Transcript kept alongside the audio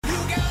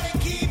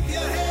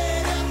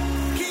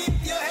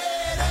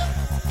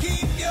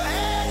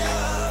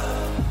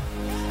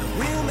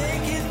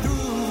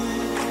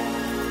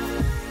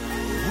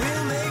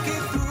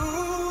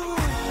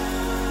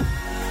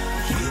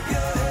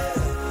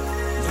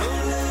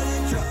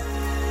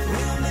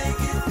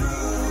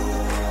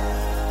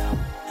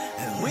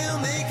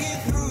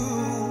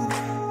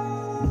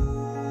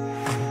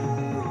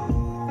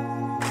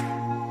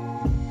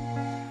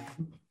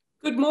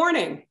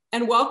morning,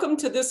 and welcome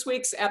to this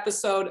week's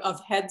episode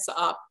of Heads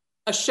Up,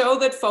 a show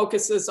that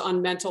focuses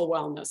on mental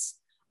wellness.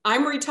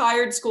 I'm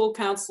retired school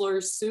counselor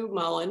Sue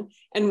Mullen,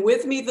 and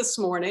with me this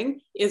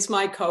morning is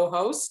my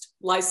co-host,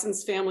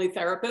 licensed family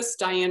therapist,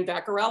 Diane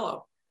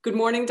Vaccarello. Good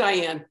morning,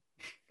 Diane.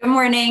 Good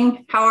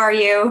morning. How are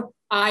you?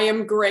 I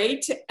am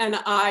great, and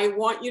I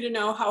want you to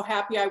know how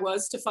happy I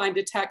was to find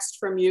a text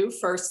from you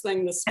first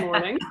thing this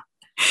morning.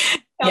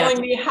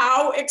 Telling me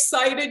how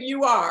excited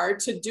you are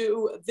to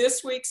do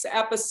this week's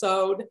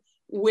episode,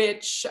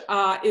 which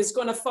is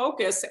going to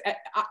focus,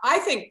 I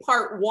think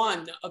part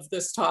one of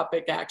this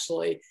topic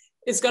actually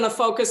is going to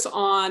focus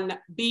on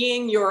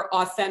being your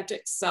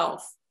authentic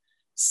self.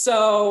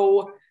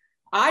 So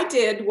I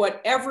did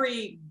what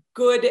every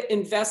good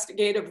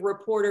investigative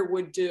reporter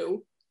would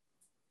do.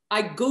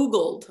 I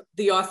Googled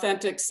the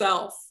authentic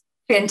self.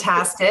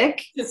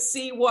 Fantastic. To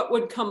see what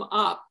would come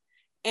up.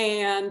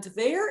 And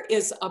there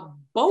is a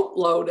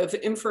boatload of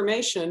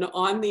information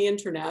on the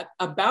internet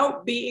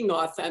about being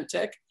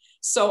authentic.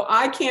 So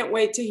I can't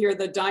wait to hear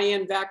the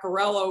Diane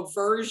Vaccarello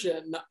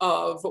version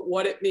of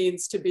what it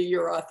means to be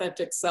your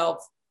authentic self.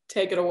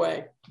 Take it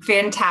away.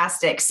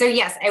 Fantastic. So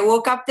yes, I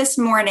woke up this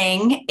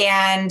morning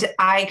and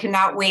I could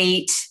not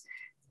wait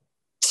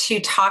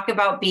to talk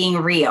about being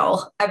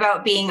real,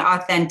 about being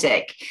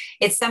authentic.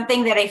 It's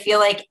something that I feel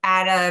like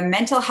at a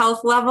mental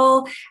health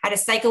level, at a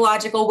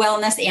psychological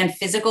wellness and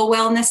physical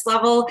wellness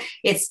level,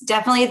 it's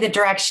definitely the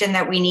direction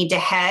that we need to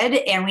head.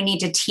 And we need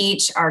to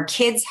teach our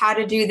kids how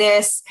to do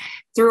this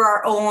through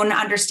our own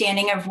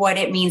understanding of what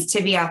it means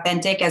to be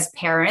authentic as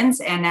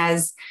parents and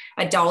as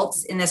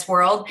adults in this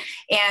world.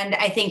 And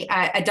I think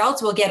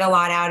adults will get a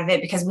lot out of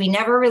it because we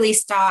never really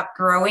stop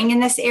growing in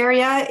this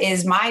area,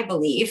 is my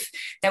belief,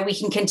 that we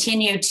can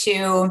continue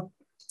to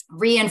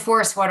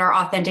reinforce what our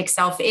authentic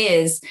self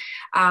is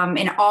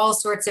in all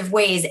sorts of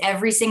ways.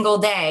 Every single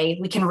day,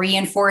 we can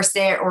reinforce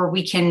it, or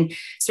we can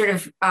sort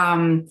of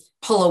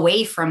pull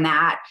away from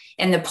that.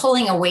 And the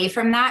pulling away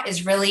from that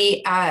is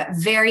really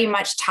very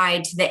much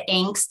tied to the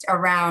angst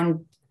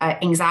around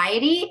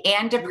anxiety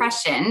and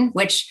depression,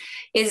 which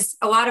is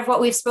a lot of what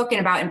we've spoken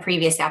about in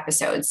previous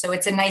episodes. So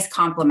it's a nice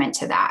complement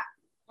to that.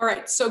 All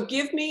right. So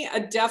give me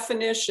a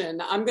definition.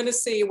 I'm going to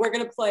see, we're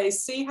going to play,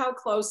 see how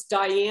close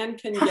Diane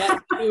can get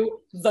to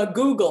the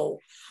Google.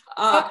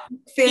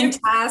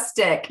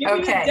 Fantastic. Give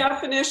me a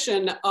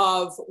definition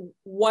of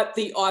what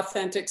the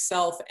authentic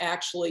self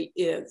actually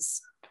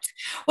is.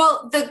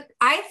 Well,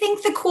 I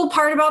think the cool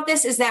part about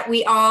this is that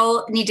we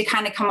all need to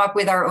kind of come up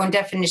with our own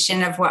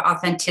definition of what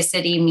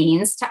authenticity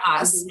means to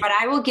us. Mm-hmm. But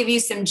I will give you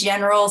some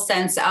general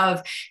sense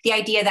of the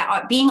idea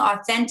that being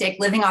authentic,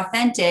 living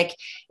authentic,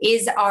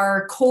 is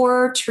our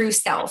core true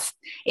self.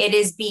 It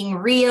is being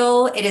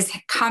real. It is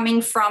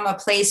coming from a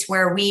place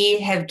where we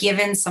have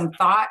given some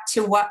thought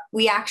to what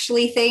we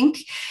actually think.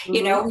 Mm-hmm.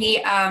 You know,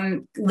 we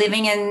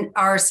living in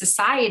our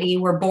society,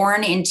 we're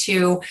born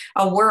into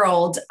a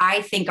world,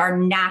 I think our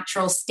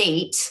natural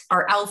state,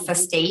 our alpha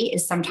state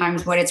is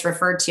sometimes what it's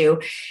referred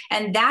to.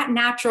 And that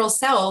natural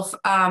self,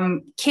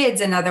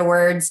 kids, in other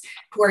words,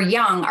 who are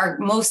young, are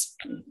most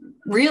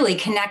really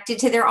connected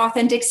to their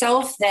authentic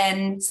self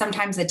than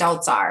sometimes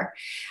adults are.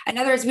 In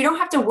other words, we don't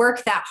have to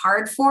work that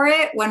hard for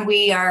it when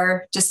we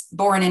are just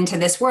born into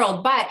this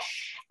world. But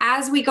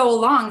as we go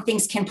along,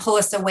 things can pull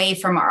us away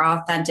from our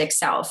authentic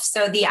self.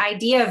 So the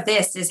idea of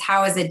this is,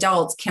 how as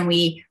adults can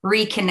we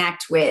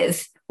reconnect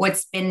with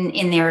what's been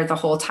in there the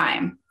whole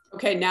time?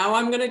 Okay, now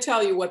I'm going to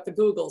tell you what the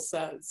Google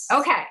says.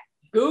 Okay.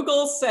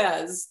 Google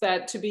says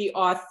that to be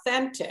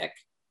authentic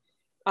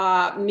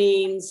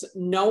means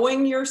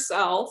knowing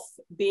yourself,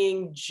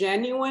 being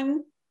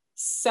genuine,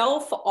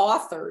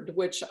 self-authored,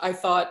 which I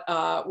thought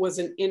was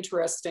an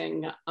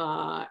interesting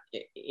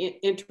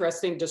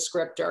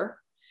descriptor.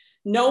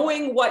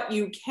 Knowing what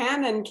you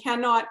can and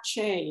cannot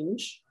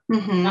change.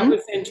 Mm-hmm. That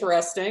was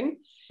interesting.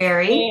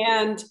 Very.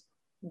 And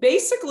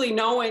basically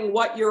knowing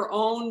what your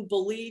own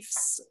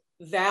beliefs,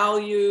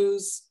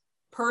 values,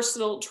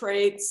 personal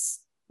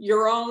traits,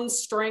 your own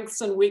strengths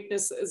and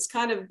weaknesses,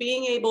 kind of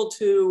being able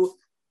to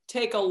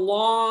take a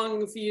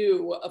long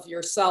view of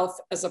yourself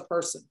as a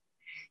person.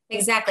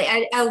 Exactly.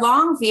 A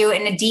long view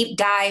and a deep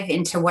dive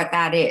into what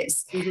that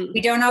is. Mm-hmm. We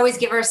don't always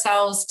give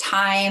ourselves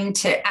time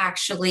to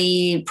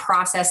actually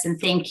process and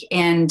think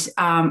and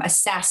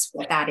assess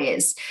what that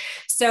is.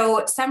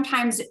 So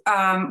sometimes,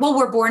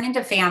 we're born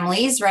into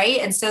families, right?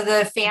 And so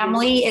the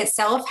family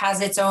itself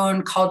has its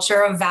own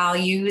culture of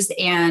values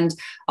and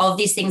all of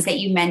these things that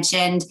you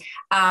mentioned.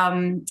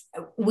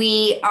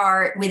 We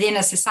are within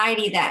a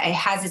society that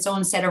has its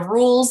own set of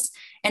rules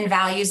and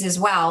values as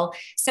well.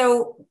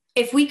 So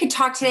if we could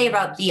talk today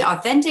about the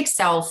authentic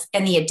self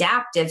and the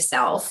adaptive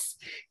self,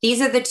 these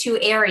are the two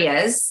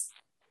areas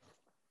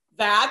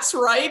That's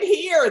right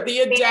here, the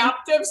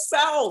adaptive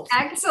self.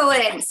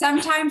 Excellent.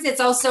 Sometimes it's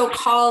also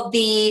called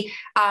the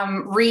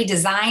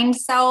redesigned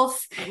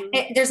self.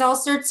 There's all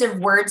sorts of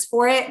words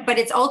for it, but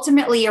it's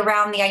ultimately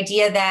around the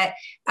idea that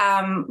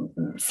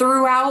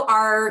throughout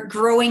our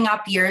growing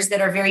up years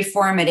that are very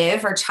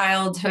formative, our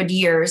childhood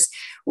years,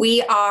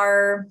 we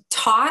are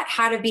taught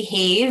how to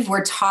behave.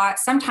 We're taught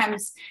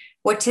sometimes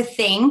what to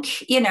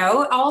think,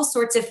 all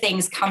sorts of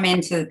things come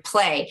into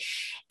play.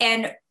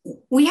 And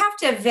we have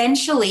to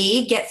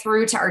eventually get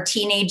through to our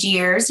teenage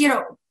years.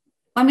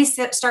 Let me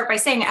start by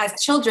saying, as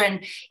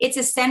children, it's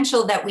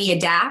essential that we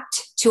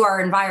adapt to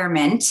our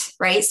environment,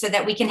 right? So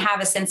that we can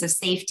have a sense of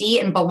safety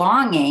and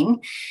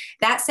belonging.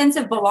 That sense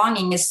of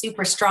belonging is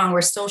super strong.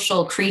 We're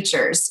social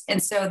creatures.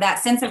 And so that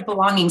sense of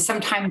belonging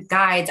sometimes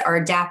guides our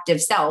adaptive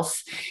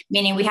self,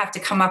 meaning we have to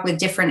come up with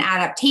different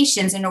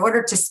adaptations in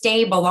order to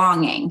stay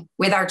belonging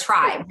with our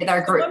tribe, with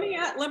our group. Let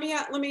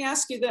me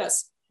ask you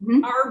this.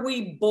 Mm-hmm. Are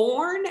we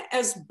born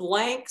as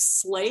blank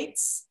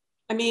slates?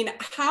 I mean,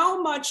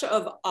 how much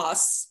of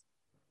us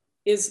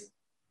is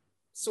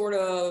sort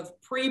of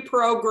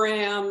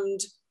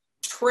pre-programmed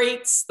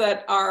traits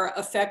that are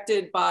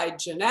affected by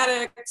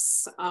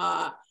genetics?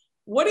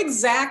 What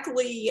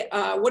exactly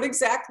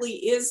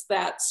is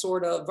that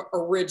sort of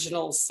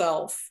original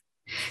self?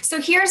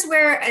 So here's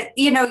where,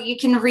 you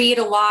can read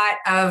a lot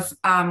of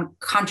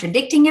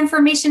contradicting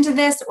information to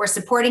this or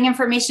supporting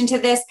information to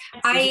this.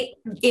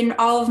 In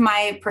all of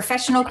my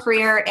professional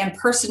career and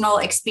personal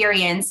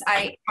experience,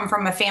 I come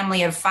from a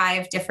family of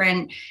 5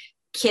 different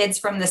kids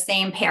from the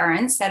same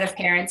set of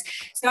parents.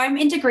 So I'm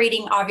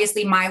integrating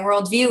obviously my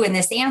worldview in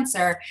this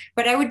answer,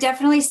 but I would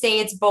definitely say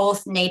it's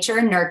both nature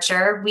and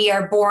nurture. We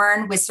are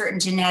born with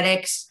certain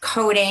genetic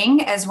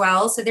coding as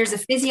well. So there's a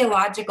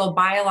physiological,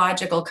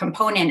 biological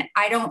component.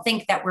 I don't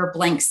think that we're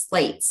blank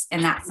slates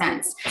in that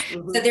sense.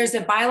 Mm-hmm. So there's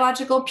a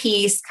biological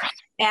piece.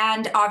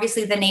 And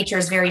obviously the nature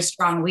is very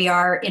strong. We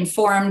are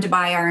informed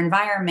by our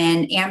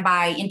environment and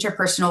by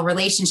interpersonal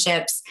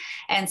relationships.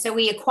 And so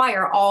we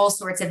acquire all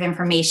sorts of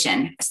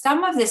information.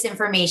 Some of this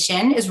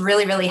information is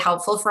really, really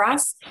helpful for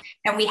us.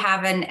 And we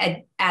have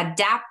an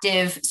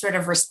adaptive sort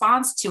of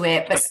response to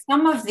it. But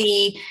some of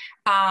the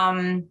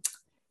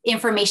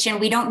information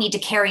we don't need to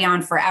carry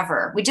on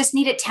forever. We just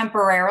need it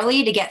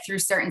temporarily to get through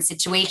certain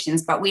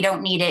situations, but we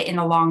don't need it in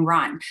the long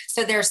run.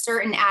 So there's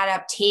certain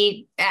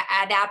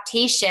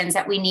adaptations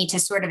that we need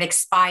to sort of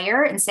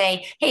expire and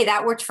say, hey,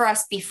 that worked for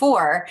us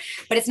before,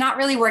 but it's not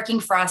really working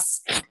for us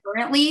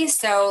currently.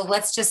 So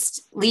let's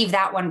just leave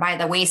that one by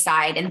the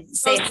wayside and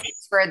say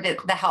thanks for the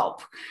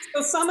help.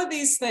 So some of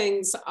these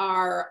things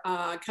are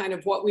kind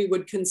of what we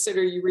would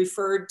consider, you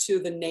referred to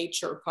the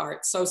nature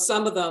part. So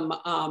some of them,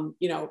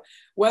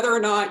 whether or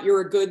not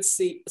you're a good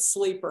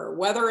sleeper,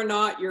 whether or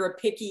not you're a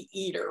picky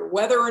eater,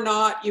 whether or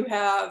not you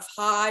have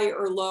high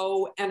or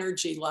low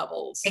energy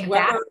levels.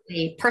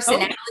 Exactly.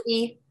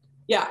 Personality.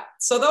 Yeah.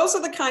 So those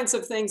are the kinds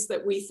of things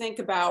that we think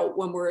about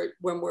when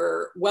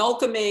we're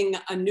welcoming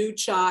a new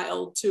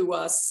child to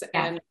us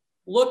and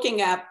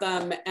looking at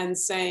them and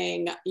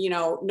saying,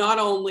 not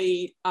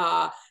only,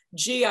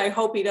 gee, I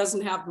hope he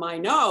doesn't have my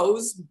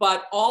nose,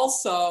 but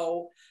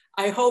also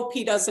I hope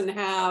he doesn't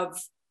have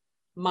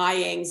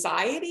my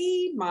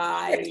anxiety,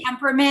 my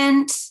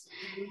temperament,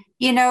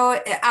 so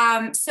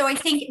I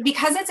think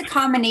because it's a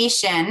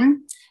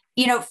combination,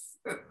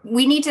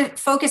 we need to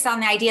focus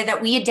on the idea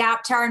that we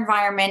adapt to our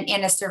environment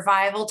in a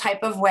survival type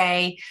of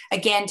way,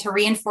 again, to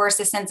reinforce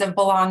a sense of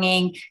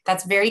belonging.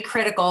 That's very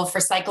critical for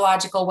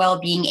psychological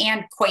well-being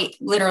and quite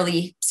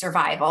literally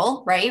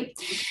survival, right?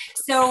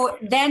 So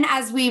then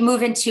as we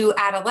move into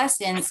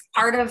adolescence,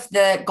 part of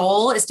the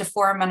goal is to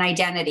form an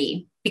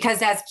identity,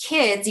 because as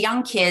kids,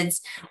 young kids,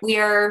 we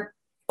are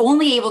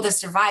only able to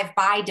survive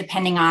by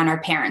depending on our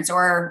parents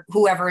or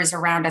whoever is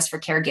around us for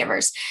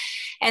caregivers.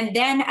 And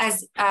then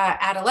as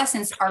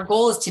adolescents, our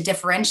goal is to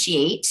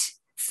differentiate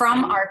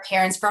from our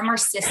parents, from our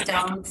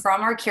system,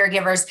 from our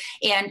caregivers,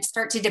 and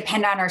start to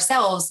depend on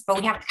ourselves. But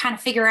we have to kind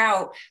of figure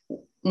out,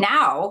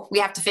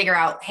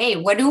 hey,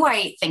 what do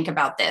I think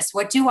about this?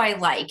 What do I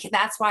like?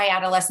 That's why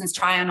adolescents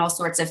try on all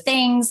sorts of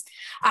things.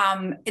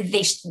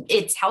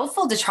 It's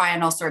helpful to try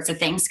on all sorts of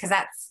things because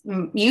that's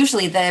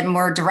usually the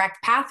more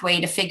direct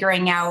pathway to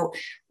figuring out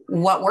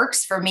what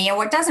works for me and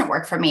what doesn't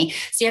work for me.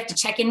 So you have to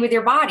check in with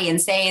your body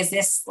and say, is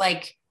this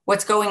like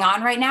what's going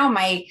on right now? Am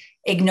I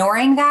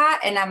ignoring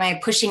that? And am I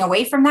pushing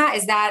away from that?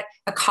 Is that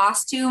a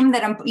costume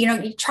that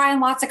you try on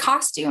lots of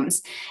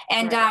costumes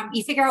and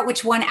you figure out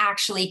which one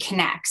actually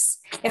connects.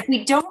 If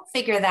we don't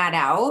figure that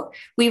out,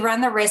 we run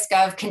the risk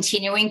of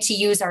continuing to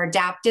use our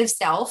adaptive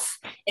self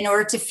in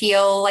order to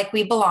feel like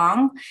we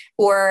belong,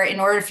 or in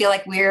order to feel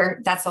like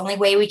that's the only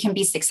way we can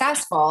be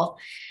successful.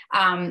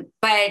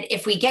 But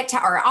if we get to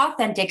our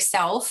authentic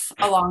self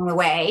along the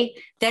way,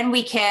 then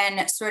we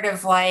can sort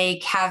of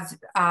like have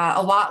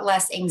a lot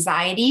less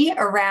anxiety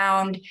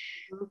around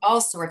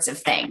all sorts of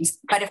things.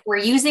 But if we're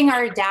using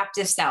our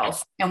adaptive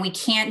self and we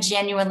can't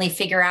genuinely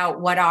figure out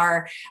what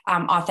our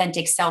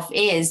authentic self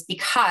is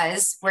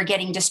because we're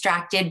getting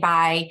distracted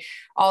by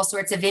all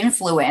sorts of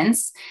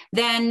influence,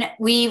 then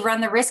we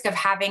run the risk of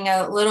having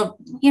a little,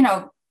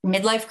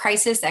 midlife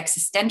crisis,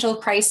 existential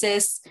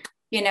crisis,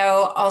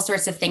 all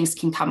sorts of things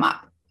can come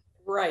up.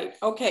 Right.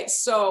 Okay.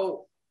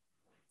 So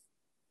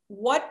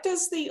what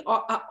does the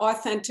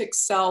authentic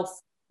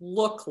self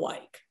look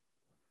like?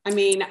 I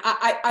mean,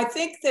 I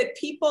think that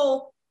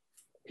people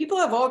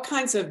have all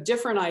kinds of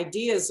different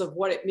ideas of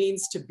what it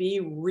means to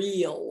be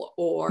real,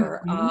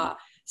 or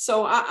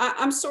so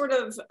I'm sort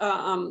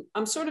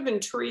of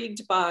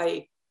intrigued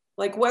by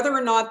like whether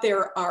or not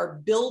there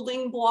are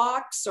building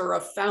blocks or a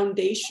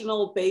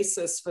foundational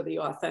basis for the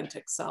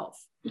authentic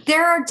self.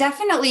 There are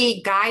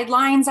definitely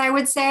guidelines, I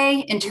would say,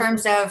 in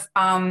terms of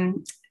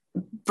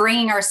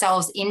bringing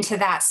ourselves into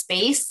that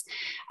space.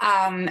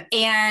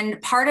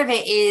 And part of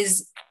it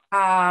is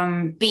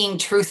being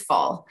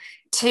truthful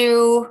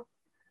to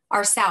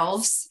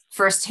ourselves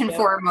first and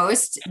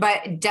foremost,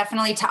 but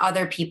definitely to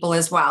other people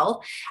as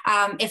well.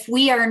 If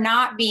we are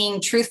not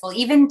being truthful,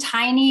 even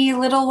tiny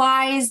little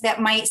lies that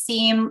might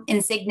seem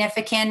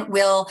insignificant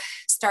will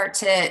start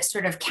to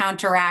sort of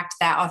counteract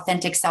that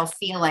authentic self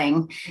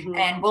feeling.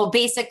 And we'll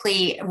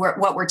basically,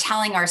 what we're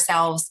telling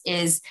ourselves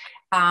is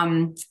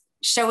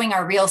showing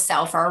our real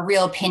self or a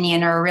real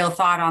opinion or a real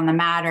thought on the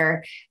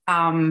matter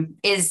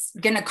is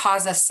going to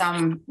cause us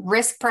some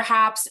risk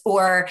perhaps,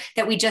 or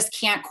that we just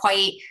can't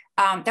quite,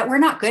 that we're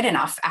not good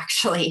enough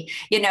actually,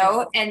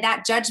 and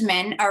that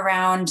judgment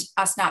around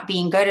us not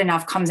being good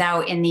enough comes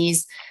out in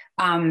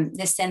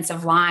this sense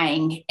of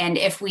lying. And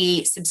if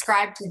we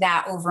subscribe to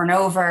that over and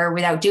over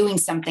without doing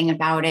something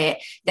about it,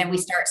 then we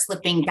start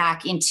slipping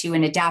back into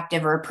an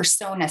adaptive or a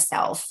persona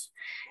self.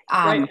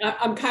 Right.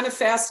 I'm kind of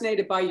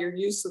fascinated by your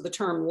use of the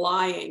term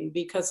lying,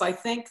 because I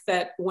think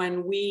that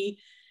when we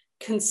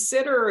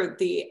consider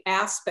the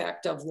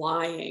aspect of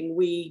lying,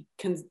 we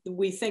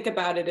think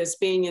about it as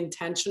being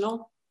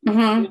intentional.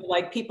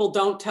 Like people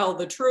don't tell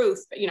the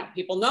truth.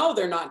 People know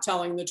they're not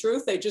telling the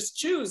truth. They just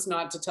choose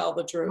not to tell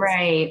the truth.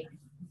 Right.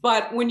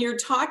 But when you're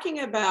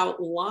talking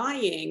about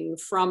lying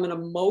from an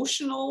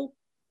emotional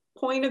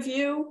point of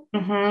view,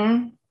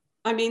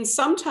 I mean,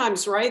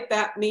 sometimes, right,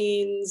 that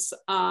means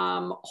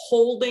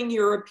holding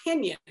your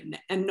opinion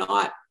and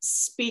not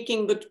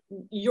speaking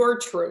your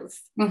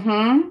truth.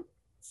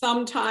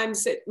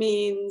 Sometimes it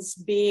means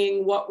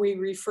being what we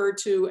refer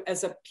to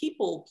as a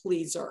people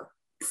pleaser.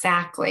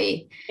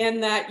 Exactly.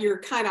 And that you're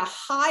kind of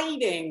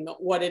hiding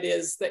what it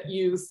is that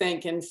you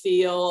think and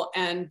feel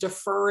and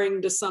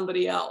deferring to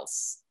somebody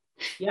else.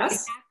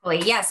 Yes.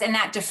 Exactly. Yes. And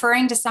that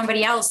deferring to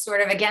somebody else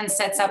sort of, again,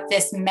 sets up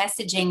this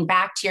messaging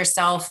back to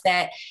yourself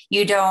that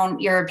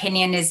your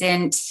opinion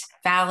isn't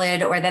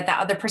valid, or that the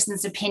other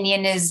person's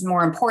opinion is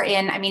more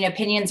important. I mean,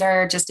 opinions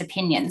are just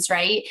opinions,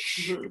 right?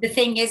 The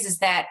thing is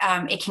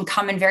that it can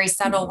come in very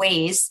subtle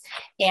ways,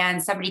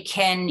 and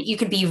you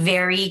could be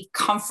very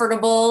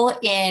comfortable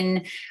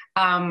in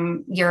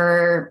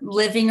your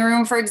living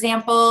room, for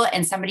example,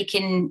 and somebody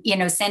can,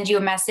 send you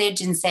a message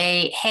and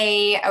say,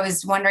 hey, I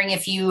was wondering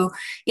if you,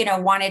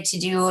 wanted to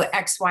do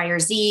X, Y, or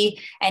Z.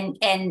 And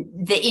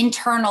the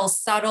internal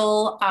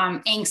subtle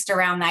angst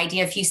around the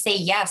idea, if you say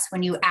yes,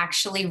 when you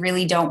actually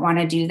really don't want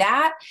to do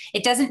that,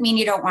 it doesn't mean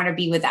you don't want to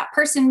be with that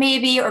person,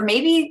 maybe, or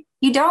maybe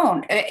you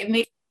don't.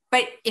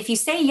 But if you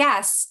say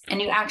yes,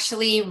 and you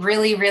actually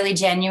really, really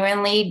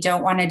genuinely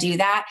don't want to do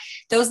that,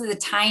 those are the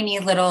tiny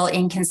little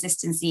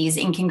inconsistencies,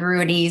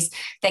 incongruities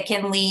that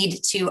can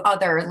lead to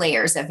other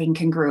layers of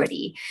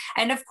incongruity.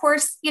 And of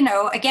course,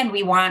 again,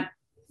 we want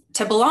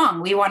to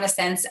belong. We want a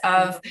sense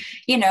of,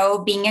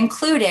 being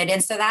included.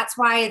 And so that's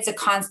why it's a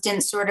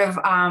constant sort of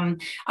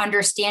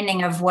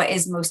understanding of what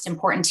is most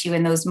important to you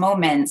in those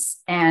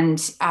moments, and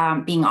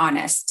being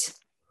honest.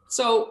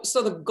 So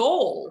the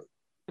goal,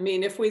 I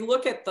mean, if we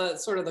look at the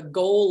sort of the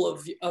goal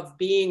of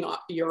being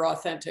your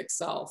authentic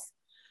self,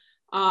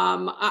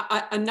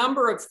 a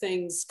number of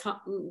things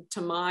come to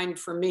mind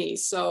for me.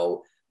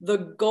 So the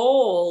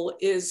goal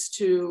is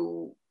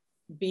to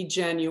be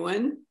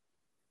genuine.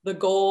 The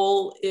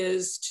goal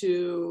is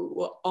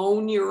to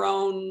own your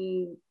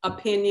own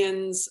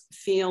opinions,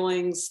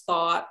 feelings,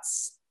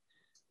 thoughts.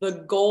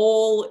 The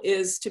goal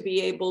is to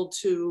be able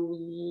to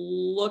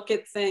look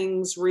at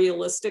things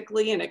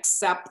realistically and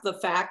accept the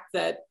fact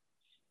that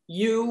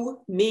you,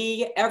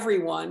 me,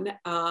 everyone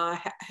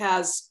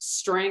has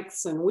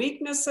strengths and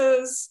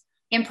weaknesses,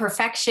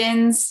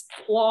 imperfections,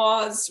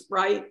 flaws,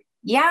 right?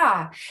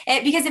 Yeah,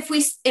 because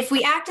if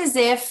we act as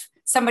if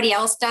somebody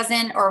else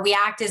doesn't, or we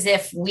act as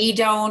if we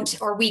don't,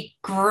 or we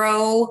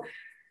grow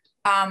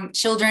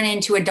children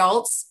into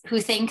adults who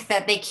think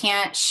that they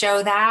can't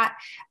show that,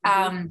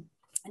 and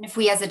if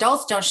we as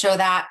adults don't show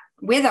that,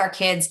 with our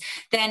kids,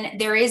 then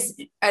there is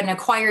an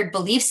acquired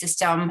belief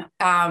system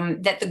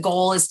that the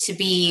goal is to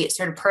be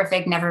sort of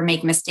perfect, never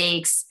make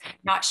mistakes,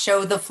 not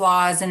show the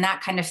flaws and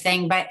that kind of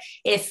thing. But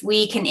if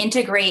we can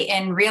integrate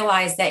and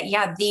realize that,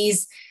 yeah,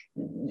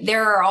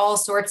 there are all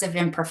sorts of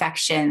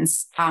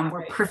imperfections.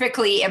 We're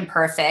perfectly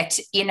imperfect,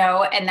 and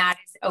that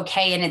is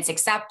okay and it's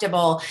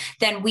acceptable,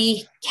 then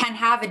we can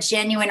have a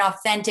genuine,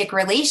 authentic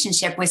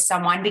relationship with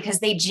someone because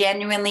they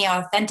genuinely,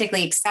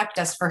 authentically accept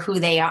us for who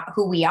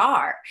we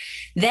are.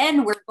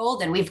 Then we're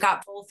golden. We've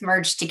got both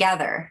merged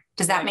together.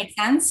 Does that make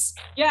sense?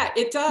 Yeah,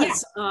 it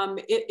does. Yeah.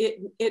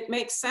 It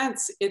makes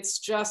sense. It's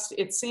just,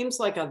 it seems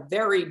like a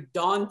very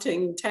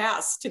daunting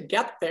task to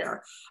get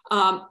there.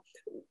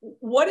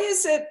 What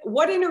is it?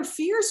 What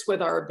interferes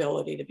with our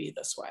ability to be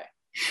this way?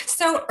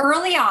 So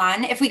early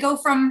on, if we go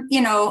from,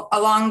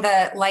 along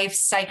the life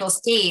cycle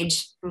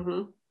stage,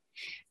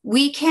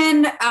 we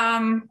can,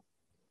 I'm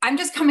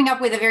just coming up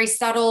with a very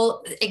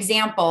subtle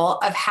example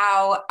of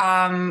how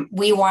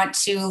we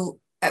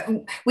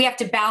have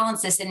to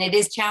balance this, and it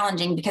is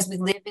challenging because we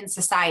live in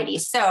society.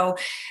 So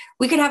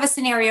we could have a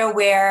scenario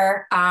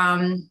where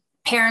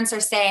parents are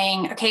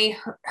saying, okay,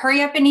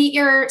 hurry up and eat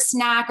your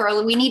snack,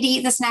 or we need to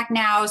eat the snack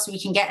now so we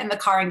can get in the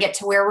car and get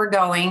to where we're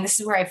going. This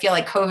is where I feel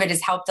like COVID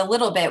has helped a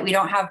little bit. We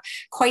don't have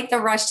quite the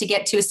rush to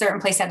get to a certain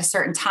place at a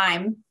certain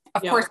time.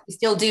 Of course, we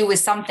still do with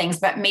some things,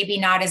 but maybe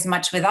not as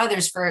much with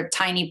others for a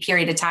tiny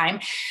period of time.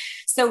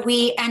 So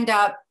we end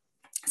up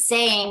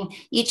saying,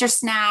 eat your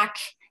snack,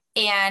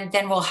 and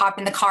then we'll hop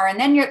in the car. And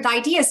then the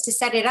idea is to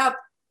set it up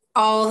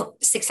all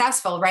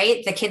successful,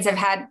 right? The kids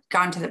have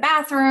gone to the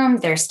bathroom,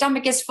 their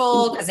stomach is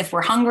full, because if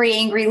we're hungry,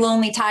 angry,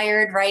 lonely,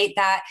 tired, right,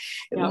 that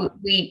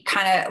we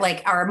kind of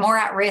like are more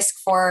at risk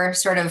for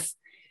sort of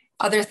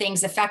other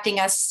things affecting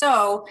us.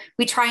 So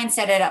we try and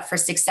set it up for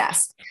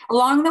success.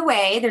 Along the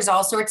way, there's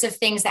all sorts of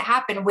things that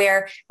happen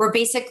where we're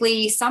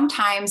basically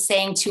sometimes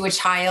saying to a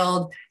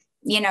child,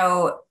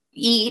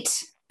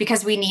 eat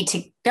because we need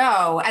to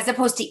go, as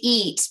opposed to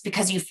eat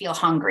because you feel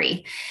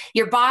hungry.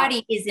 Your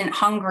body isn't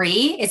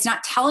hungry. It's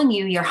not telling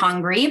you you're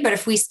hungry. But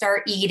if we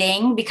start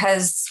eating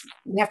because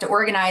we have to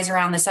organize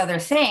around this other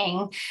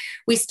thing,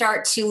 we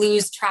start to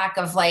lose track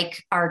of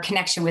like our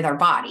connection with our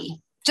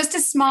body. Just a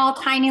small,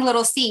 tiny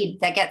little seed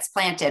that gets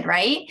planted,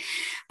 right?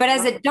 But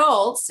as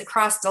adults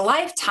across the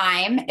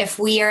lifetime, if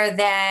we are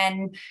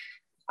then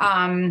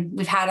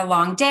we've had a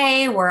long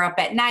day, we're up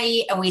at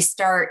night, and we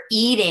start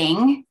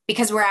eating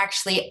because we're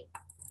actually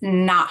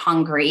not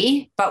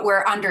hungry, but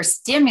we're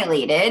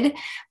understimulated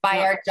by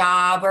our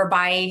job or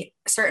by a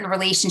certain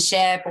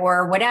relationship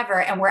or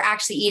whatever. And we're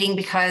actually eating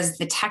because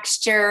the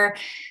texture,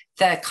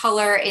 the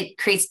color, it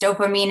creates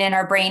dopamine in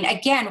our brain.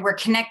 Again, we're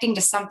connecting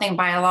to something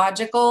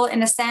biological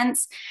in a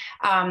sense.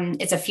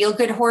 It's a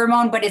feel-good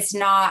hormone, but it's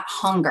not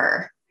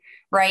hunger,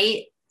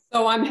 right?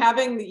 So I'm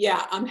having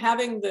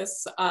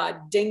this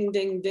ding,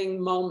 ding, ding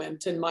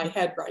moment in my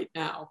head right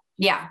now.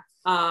 Yeah.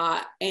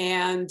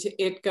 And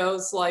it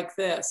goes like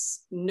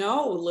this.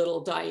 No, little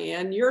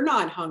Diane, you're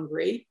not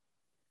hungry.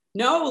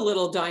 No,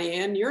 little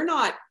Diane, you're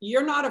not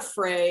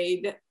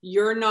afraid.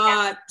 You're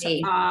not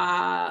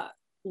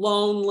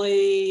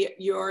lonely.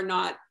 You're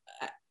not,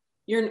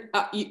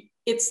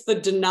 it's the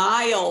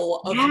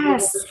denial of your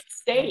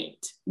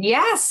state.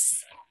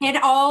 Yes. And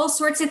all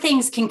sorts of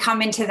things can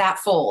come into that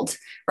fold,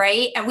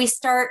 right? And we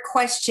start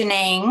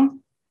questioning,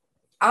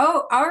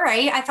 oh, all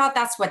right, I thought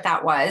that's what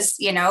that was,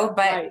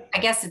 but I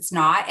guess it's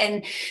not.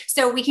 And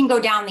so we can go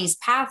down these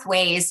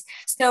pathways.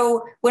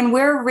 So when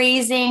we're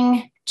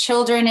raising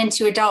children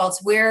into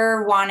adults,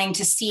 we're wanting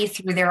to see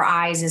through their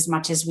eyes as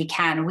much as we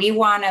can. We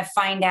want to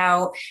find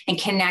out and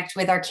connect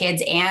with our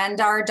kids and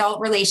our adult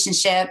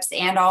relationships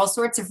and all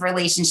sorts of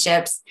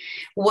relationships,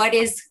 what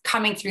is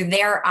coming through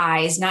their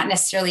eyes, not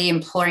necessarily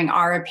imploring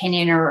our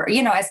opinion or,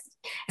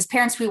 as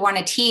parents, we want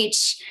to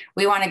teach,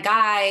 we want to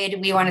guide,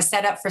 we want to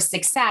set up for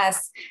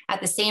success. At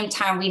the same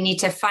time, we need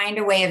to find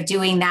a way of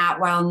doing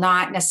that while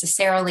not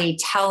necessarily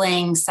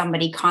telling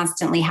somebody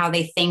constantly how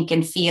they think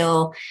and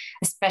feel,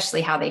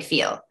 especially how they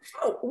feel.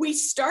 Oh, we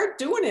start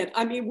doing it.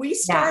 I mean, we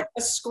start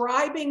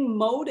ascribing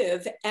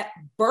motive at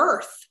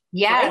birth.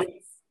 Yes. Right?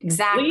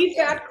 Exactly. Leave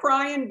that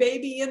crying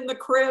baby in the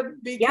crib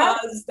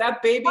because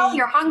that baby. Oh,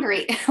 you're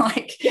hungry.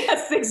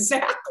 Yes,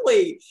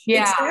 exactly.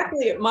 Yeah.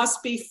 Exactly. It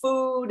must be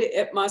food.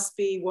 It must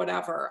be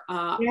whatever.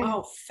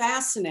 Oh,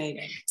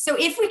 fascinating. So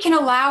if we can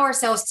allow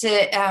ourselves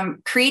to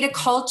create a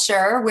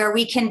culture where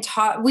we can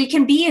talk, we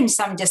can be in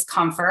some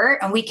discomfort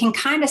and we can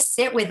kind of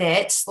sit with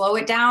it, slow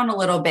it down a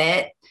little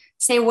bit,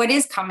 say what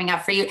is coming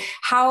up for you.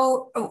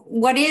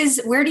 Where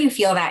do you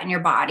feel that in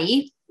your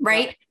body?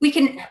 Right? We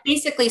can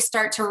basically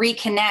start to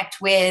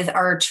reconnect with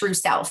our true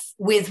self,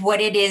 with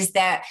what it is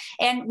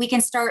and we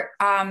can start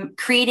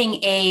creating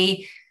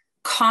a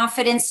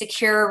confident,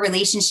 secure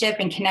relationship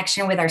and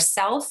connection with our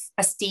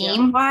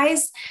self-esteem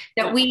wise,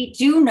 that we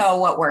do know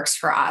what works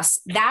for us.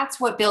 That's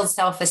what builds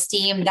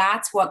self-esteem.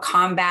 That's what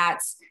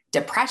combats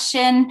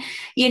depression.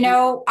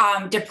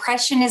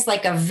 Depression is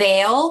like a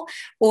veil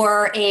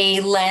or a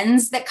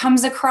lens that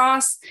comes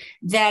across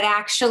that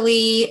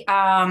actually,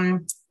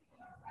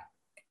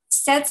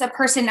 sets a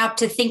person up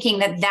to thinking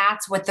that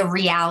that's what the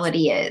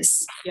reality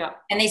is. Yeah.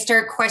 And they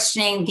start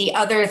questioning the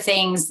other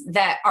things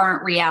that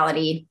aren't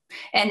reality.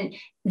 And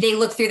they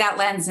look through that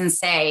lens and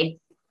say,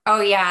 oh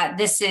yeah,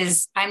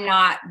 I'm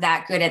not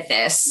that good at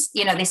this.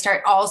 You know, they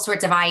start all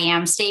sorts of I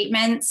am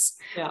statements.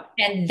 Yeah.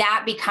 And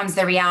that becomes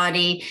the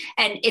reality.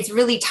 And it's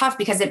really tough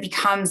because it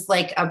becomes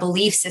like a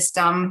belief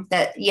system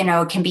that, you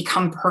know, can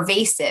become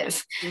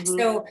pervasive. Mm-hmm.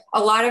 So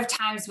a lot of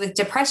times with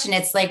depression,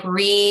 it's like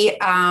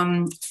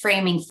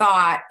framing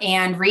thought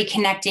and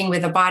reconnecting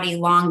with the body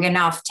long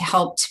enough to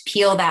help to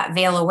peel that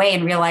veil away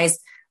and realize,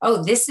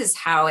 oh, this is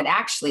how it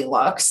actually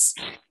looks.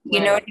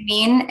 You know what I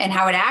mean? And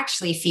how it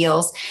actually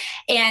feels.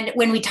 And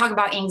when we talk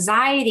about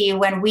anxiety,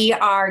 when we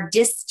are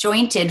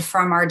disjointed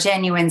from our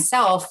genuine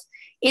self,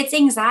 it's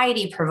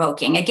anxiety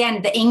provoking.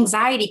 Again, the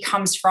anxiety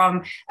comes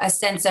from a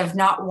sense of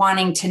not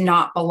wanting to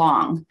not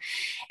belong.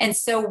 And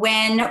so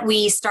when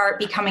we start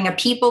becoming a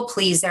people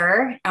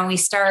pleaser and we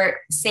start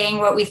saying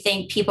what we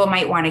think people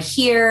might want to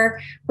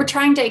hear, we're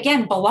trying to,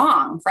 again,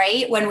 belong,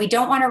 right? When we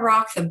don't want to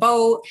rock the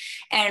boat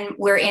and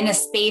we're in a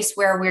space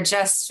where we're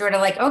just sort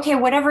of like, okay,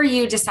 whatever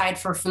you decide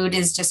for food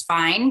is just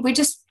fine. We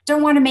just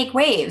don't want to make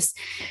waves.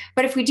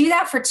 But if we do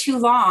that for too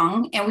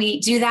long and we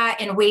do that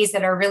in ways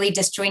that are really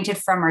disjointed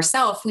from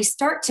ourselves, we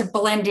start to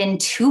blend in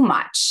too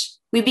much.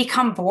 We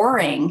become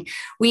boring.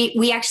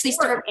 We actually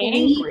start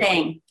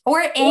believing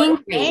or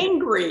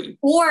angry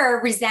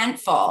or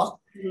resentful.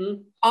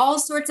 Mm-hmm. All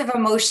sorts of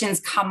emotions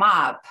come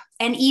up.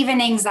 And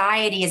even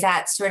anxiety is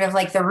at sort of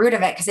like the root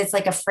of it, because it's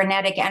like a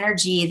frenetic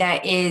energy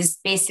that is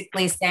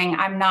basically saying,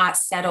 I'm not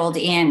settled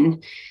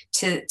in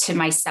to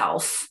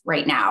myself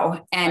right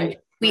now. And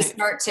we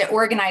start to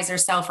organize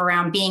ourselves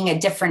around being a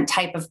different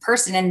type of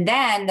person. And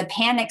then the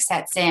panic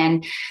sets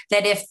in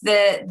that if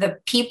the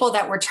people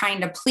that we're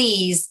trying to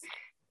please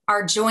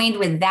are joined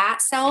with that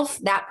self,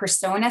 that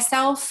persona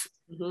self,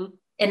 mm-hmm.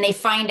 and they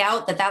find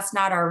out that that's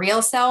not our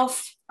real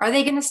self, are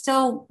they going to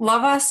still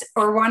love us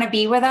or want to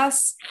be with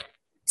us?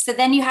 So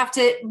then you have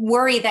to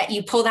worry that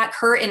you pull that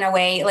curtain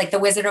away, like the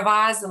Wizard of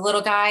Oz, the little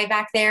guy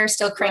back there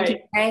still cranking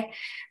away,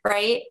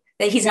 right?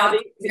 That he's not.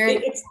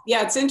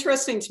 It's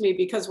interesting to me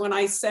because when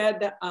I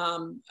said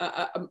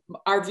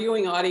our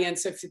viewing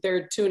audience, if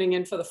they're tuning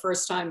in for the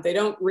first time, they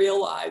don't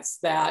realize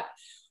that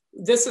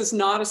this is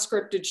not a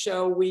scripted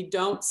show. We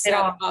don't set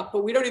up,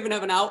 but we don't even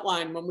have an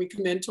outline when we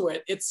come into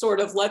it. It's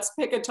sort of, let's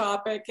pick a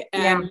topic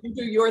and you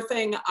do your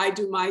thing, I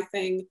do my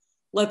thing.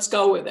 Let's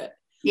go with it.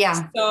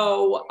 Yeah.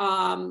 So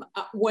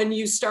when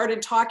you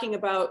started talking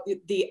about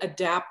the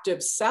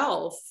adaptive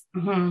self,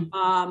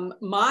 mm-hmm.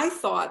 My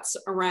thoughts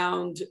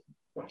around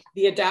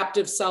the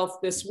adaptive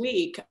self this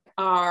week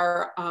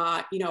are,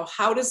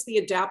 how does the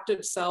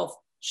adaptive self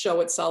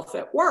show itself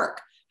at work?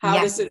 How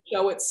does it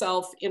show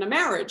itself in a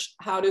marriage?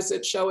 How does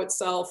it show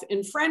itself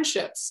in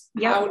friendships?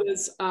 Yep. How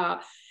does,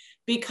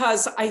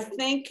 because I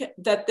think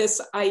that this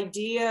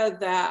idea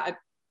that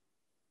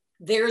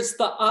there's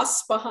the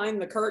us behind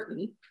the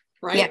curtain,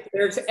 right?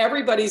 Yep.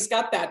 Everybody's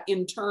got that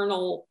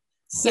internal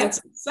sense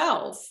of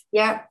self.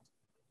 Yeah.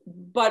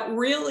 But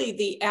really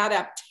the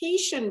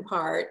adaptation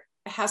part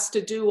has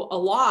to do a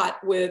lot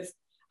with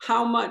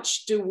how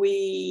much do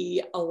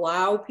we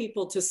allow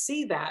people to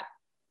see that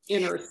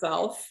inner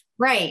self?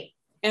 Right.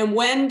 And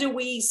when do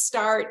we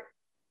start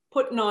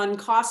putting on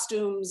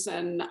costumes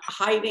and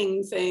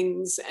hiding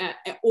things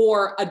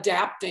or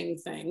adapting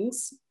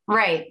things?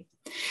 Right.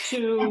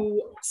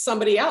 To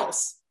somebody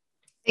else?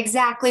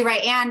 Exactly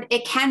right. And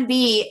it can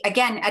be,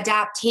 again,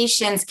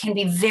 adaptations can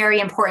be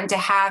very important to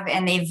have,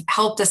 and they've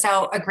helped us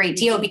out a great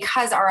deal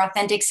because our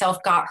authentic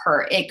self got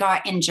hurt. It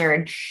got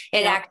injured.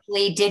 It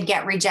actually did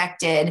get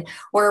rejected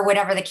or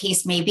whatever the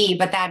case may be.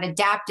 But that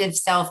adaptive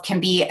self can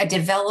be a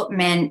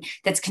development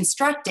that's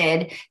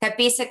constructed that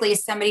basically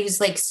is somebody who's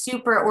like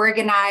super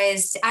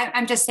organized.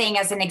 I'm just saying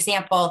as an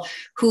example,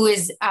 who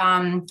is,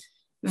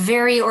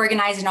 very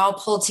organized and all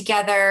pulled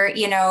together,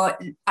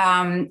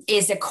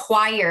 is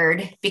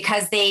acquired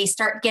because they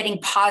start getting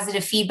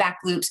positive feedback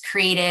loops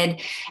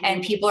created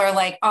and people are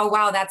like, oh,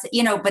 wow, that's,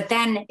 but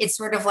then it's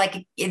sort of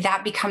like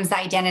that becomes the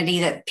identity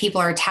that people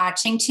are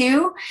attaching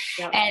to.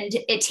 Yep. And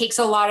it takes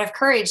a lot of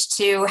courage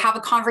to have a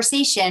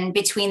conversation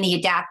between the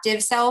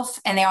adaptive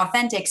self and the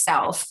authentic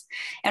self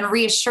and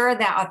reassure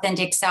that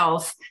authentic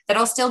self that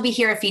I'll still be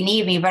here if you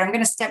need me, but I'm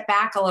going to step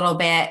back a little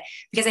bit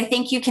because I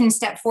think you can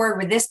step forward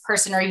with this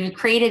person, or you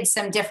created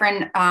some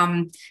different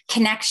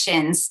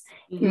connections,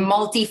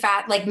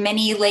 like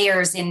many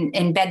layers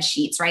in bed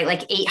sheets, right?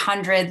 Like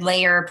 800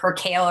 layer per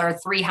kale or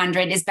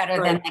 300 is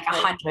better than like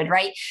 100,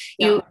 right?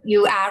 Yeah.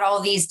 You add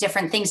all these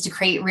different things to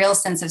create real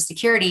sense of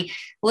security.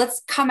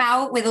 Let's come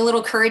out with a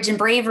little courage and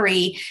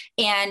bravery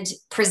and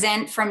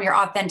present from your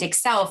authentic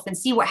self and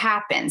see what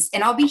happens.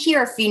 And I'll be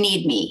here if you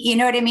need me. You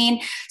know what I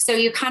mean? So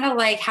you kind of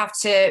like have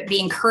to be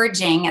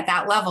encouraging at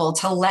that level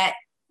to let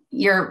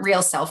your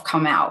real self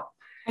come out.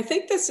 I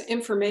think this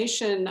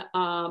information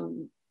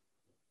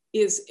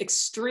is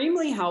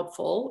extremely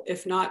helpful,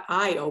 if not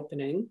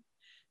eye-opening,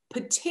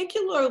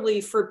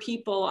 particularly for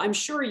people. I'm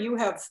sure you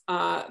have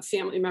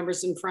family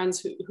members and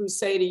friends who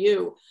say to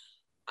you,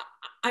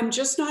 I'm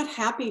just not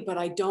happy, but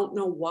I don't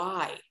know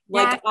why.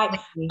 Yeah. Like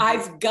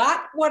I've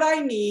got what I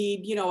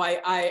need. You know,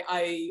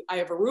 I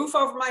have a roof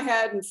over my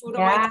head and food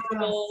on my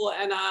table,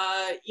 and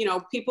you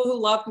know, people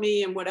who love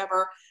me and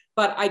whatever.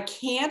 But I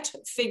can't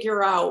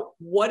figure out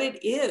what it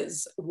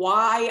is,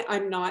 why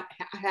I'm not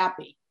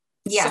happy.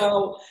 Yeah.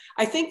 So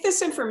I think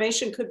this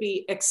information could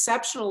be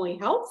exceptionally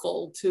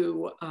helpful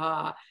to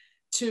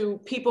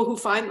people who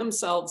find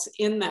themselves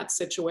in that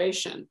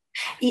situation.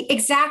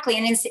 Exactly.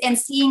 And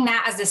seeing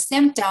that as a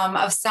symptom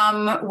of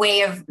some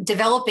way of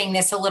developing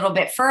this a little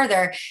bit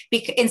further,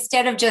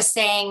 instead of just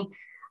saying,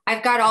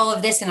 I've got all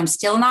of this and I'm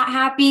still not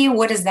happy.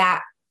 What is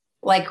that?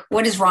 Like,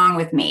 what is wrong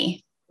with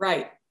me?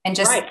 Right. And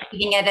just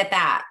leaving it at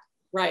that.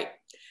 Right.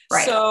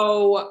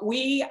 So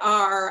we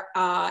are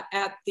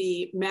at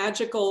the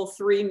magical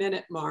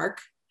 3-minute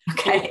mark.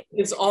 Okay.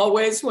 It's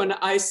always when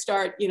I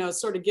start, you know,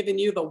 sort of giving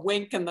you the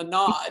wink and the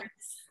nod.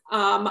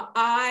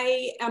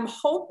 I am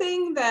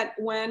hoping that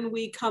when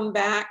we come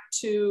back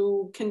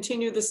to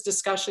continue this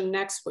discussion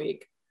next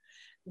week,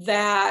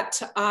 that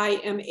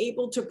I am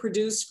able to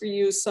produce for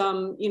you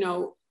some, you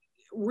know,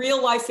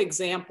 real life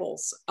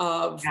examples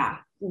of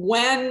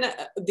when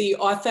the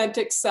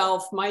authentic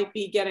self might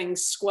be getting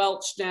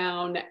squelched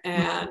down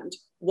and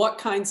what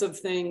kinds of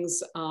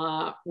things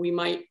we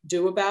might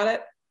do about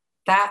it.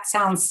 That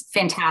sounds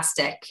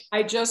fantastic.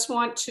 I just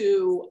want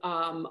to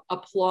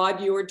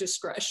applaud your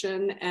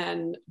discretion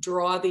and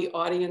draw the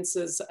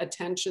audience's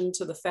attention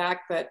to the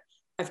fact that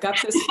I've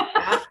got this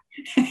cat.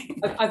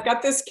 I've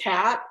got this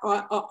cat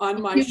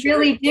on my shirt. You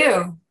really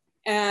do.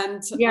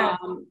 And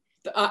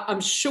I'm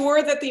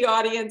sure that the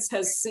audience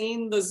has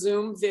seen the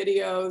Zoom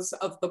videos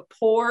of the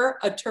poor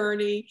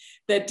attorney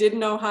that didn't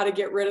know how to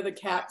get rid of the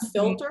cat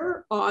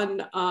filter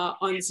on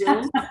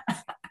Zoom.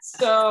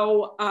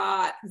 So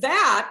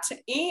that,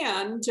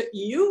 and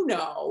you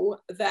know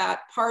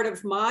that part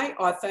of my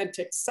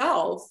authentic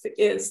self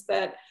is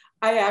that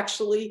I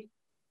actually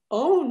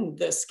own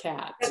this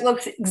cat. It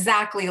looks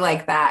exactly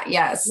like that.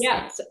 Yes.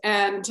 Yes.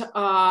 And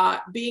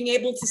being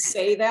able to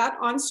say that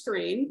on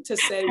screen, to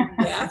say,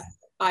 yes,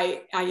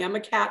 I am a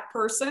cat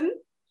person.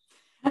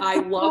 I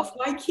love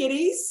my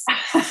kitties,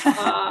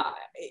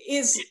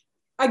 is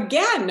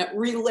again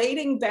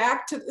relating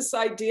back to this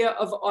idea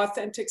of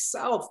authentic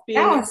self, being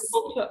able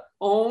to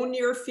own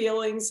your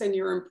feelings and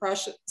your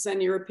impressions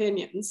and your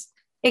opinions.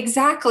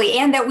 Exactly.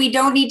 And that we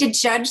don't need to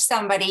judge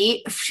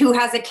somebody who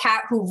has a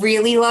cat who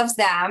really loves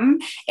them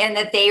and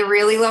that they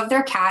really love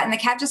their cat. And the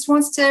cat just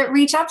wants to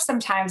reach up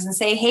sometimes and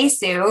say, hey,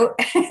 Sue.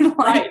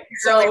 Right.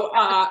 So,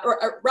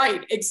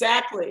 right.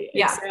 Exactly.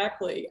 Yeah.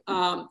 Exactly.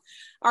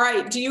 All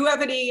right. Do you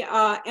have any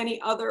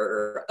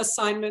other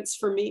assignments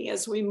for me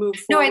as we move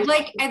forward? No,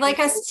 I'd like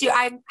us to,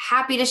 I'm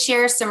happy to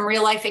share some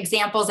real life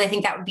examples. I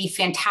think that would be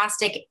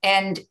fantastic.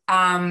 And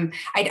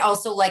I'd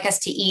also like us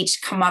to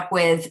each come up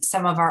with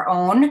some of our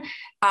own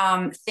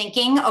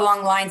thinking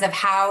along the lines of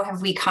how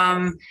have we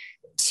come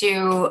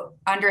to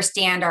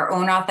understand our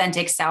own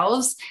authentic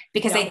selves,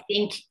 because I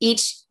think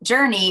each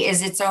journey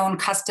is its own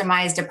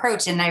customized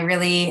approach. And I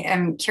really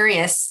am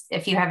curious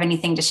if you have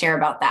anything to share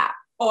about that.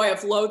 Oh, I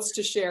have loads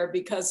to share,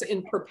 because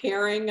in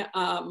preparing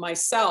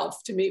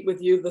myself to meet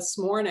with you this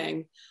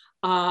morning,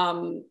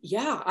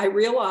 I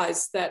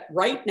realized that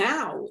right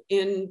now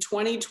in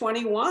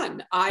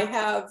 2021, I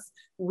have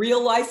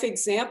real life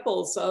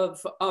examples of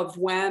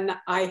when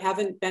I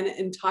haven't been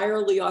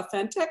entirely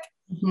authentic,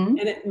 and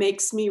it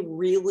makes me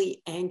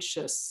really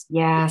anxious.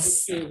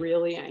 Yes. It makes me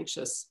really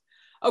anxious.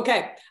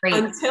 Okay. Great.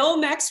 Until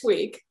next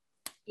week.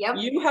 Yep.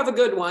 You have a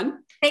good one.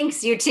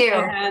 Thanks, you too.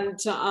 And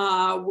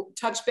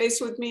touch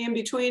base with me in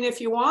between if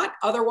you want.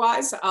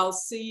 Otherwise, I'll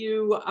see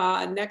you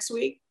next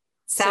week.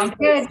 Sounds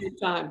good.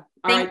 Time.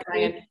 All right,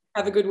 Diane.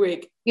 Have a good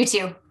week. You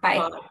too. Bye.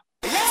 Bye.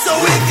 So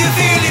if you're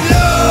feeling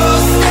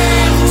lost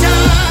and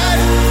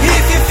tired,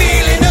 if you're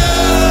feeling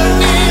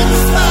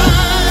uninspired,